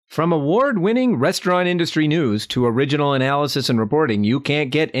From award-winning restaurant industry news to original analysis and reporting you can't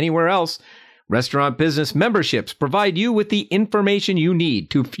get anywhere else, Restaurant Business memberships provide you with the information you need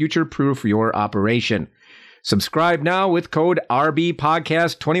to future-proof your operation. Subscribe now with code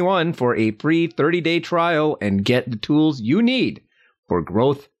RBPodcast21 for a free 30-day trial and get the tools you need for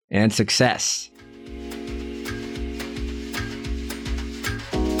growth and success.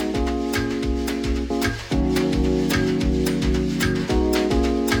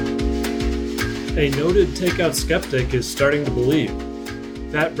 A noted takeout skeptic is starting to believe.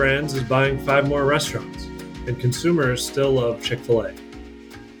 Fat Brands is buying 5 more restaurants, and consumers still love Chick-fil-A.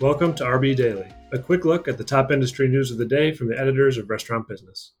 Welcome to RB Daily, a quick look at the top industry news of the day from the editors of Restaurant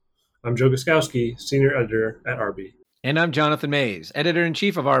Business. I'm Joe Guskowski, Senior Editor at RB. And I'm Jonathan Mays,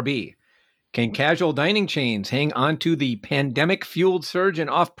 Editor-in-Chief of RB. Can casual dining chains hang on to the pandemic-fueled surge in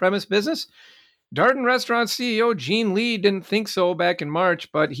off-premise business? Darden Restaurant CEO Gene Lee didn't think so back in March,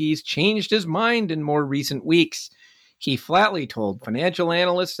 but he's changed his mind in more recent weeks. He flatly told financial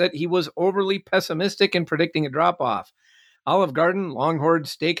analysts that he was overly pessimistic in predicting a drop-off. Olive Garden, Longhorn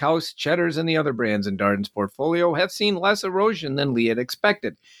Steakhouse, Cheddar's, and the other brands in Darden's portfolio have seen less erosion than Lee had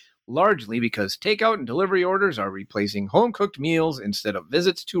expected, largely because takeout and delivery orders are replacing home-cooked meals instead of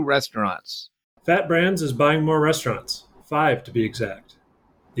visits to restaurants. Fat Brands is buying more restaurants, 5 to be exact.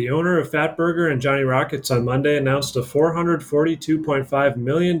 The owner of Fatburger and Johnny Rockets on Monday announced a $442.5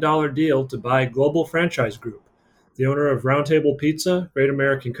 million deal to buy Global Franchise Group, the owner of Round Table Pizza, Great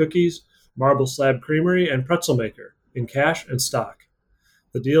American Cookies, Marble Slab Creamery, and Pretzel Maker, in cash and stock.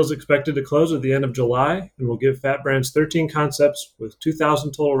 The deal is expected to close at the end of July and will give Fat Brands 13 concepts with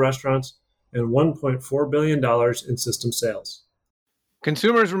 2,000 total restaurants and $1.4 billion in system sales.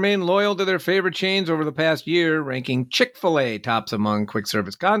 Consumers remain loyal to their favorite chains over the past year, ranking Chick-fil-A tops among quick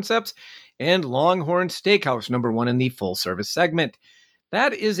service concepts and Longhorn Steakhouse number 1 in the full service segment.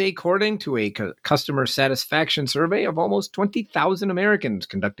 That is according to a customer satisfaction survey of almost 20,000 Americans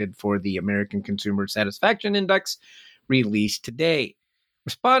conducted for the American Consumer Satisfaction Index released today.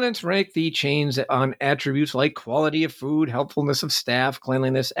 Respondents rank the chains on attributes like quality of food, helpfulness of staff,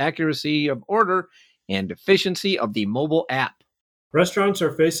 cleanliness, accuracy of order, and efficiency of the mobile app. Restaurants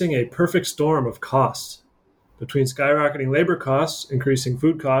are facing a perfect storm of costs. Between skyrocketing labor costs, increasing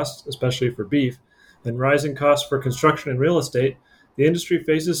food costs, especially for beef, and rising costs for construction and real estate, the industry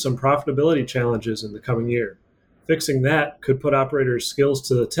faces some profitability challenges in the coming year. Fixing that could put operators' skills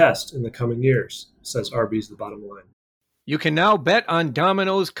to the test in the coming years, says RB's The Bottom Line. You can now bet on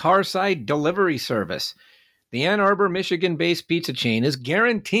Domino's Carside Delivery Service. The Ann Arbor, Michigan-based pizza chain is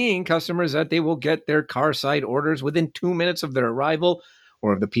guaranteeing customers that they will get their Carside orders within 2 minutes of their arrival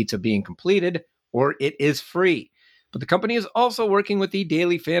or of the pizza being completed, or it is free. But the company is also working with the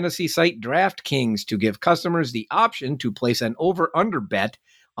daily fantasy site DraftKings to give customers the option to place an over-under bet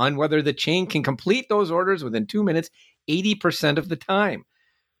on whether the chain can complete those orders within 2 minutes 80% of the time.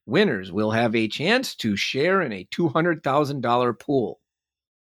 Winners will have a chance to share in a $200,000 pool.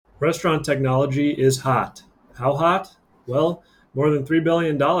 Restaurant technology is hot. How hot? Well, more than $3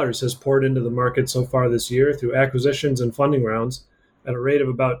 billion has poured into the market so far this year through acquisitions and funding rounds at a rate of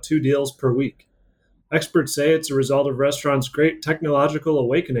about 2 deals per week. Experts say it's a result of restaurants' great technological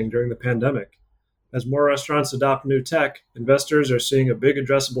awakening during the pandemic. As more restaurants adopt new tech, investors are seeing a big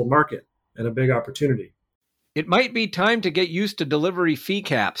addressable market and a big opportunity. It might be time to get used to delivery fee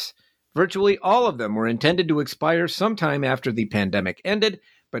caps. Virtually all of them were intended to expire sometime after the pandemic ended,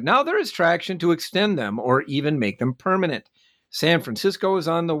 but now there is traction to extend them or even make them permanent. San Francisco is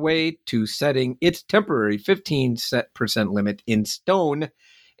on the way to setting its temporary 15% limit in stone,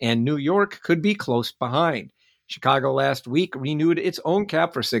 and New York could be close behind. Chicago last week renewed its own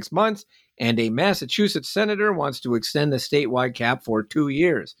cap for 6 months, and a Massachusetts senator wants to extend the statewide cap for 2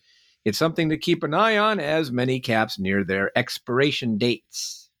 years. It's something to keep an eye on as many caps near their expiration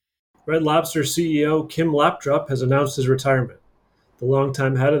dates. Red Lobster CEO Kim Laptrup has announced his retirement. The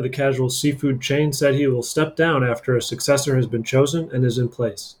longtime head of the casual seafood chain said he will step down after a successor has been chosen and is in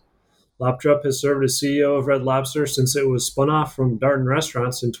place. Laptrup has served as CEO of Red Lobster since it was spun off from Darden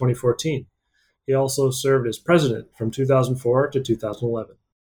Restaurants in 2014. He also served as president from 2004 to 2011.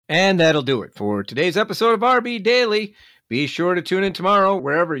 And that'll do it for today's episode of RB Daily. Be sure to tune in tomorrow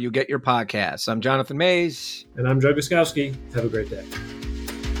wherever you get your podcasts. I'm Jonathan Mays. And I'm Joe Guskowski. Have a great day.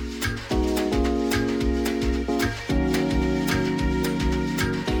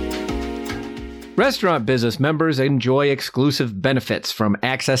 Restaurant Business members enjoy exclusive benefits from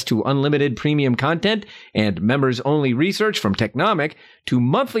access to unlimited premium content and members-only research from Technomic to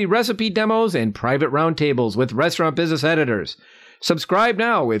monthly recipe demos and private roundtables with Restaurant Business editors. Subscribe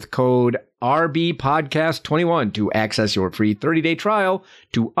now with code RBPodcast21 to access your free 30-day trial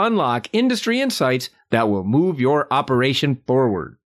to unlock industry insights that will move your operation forward.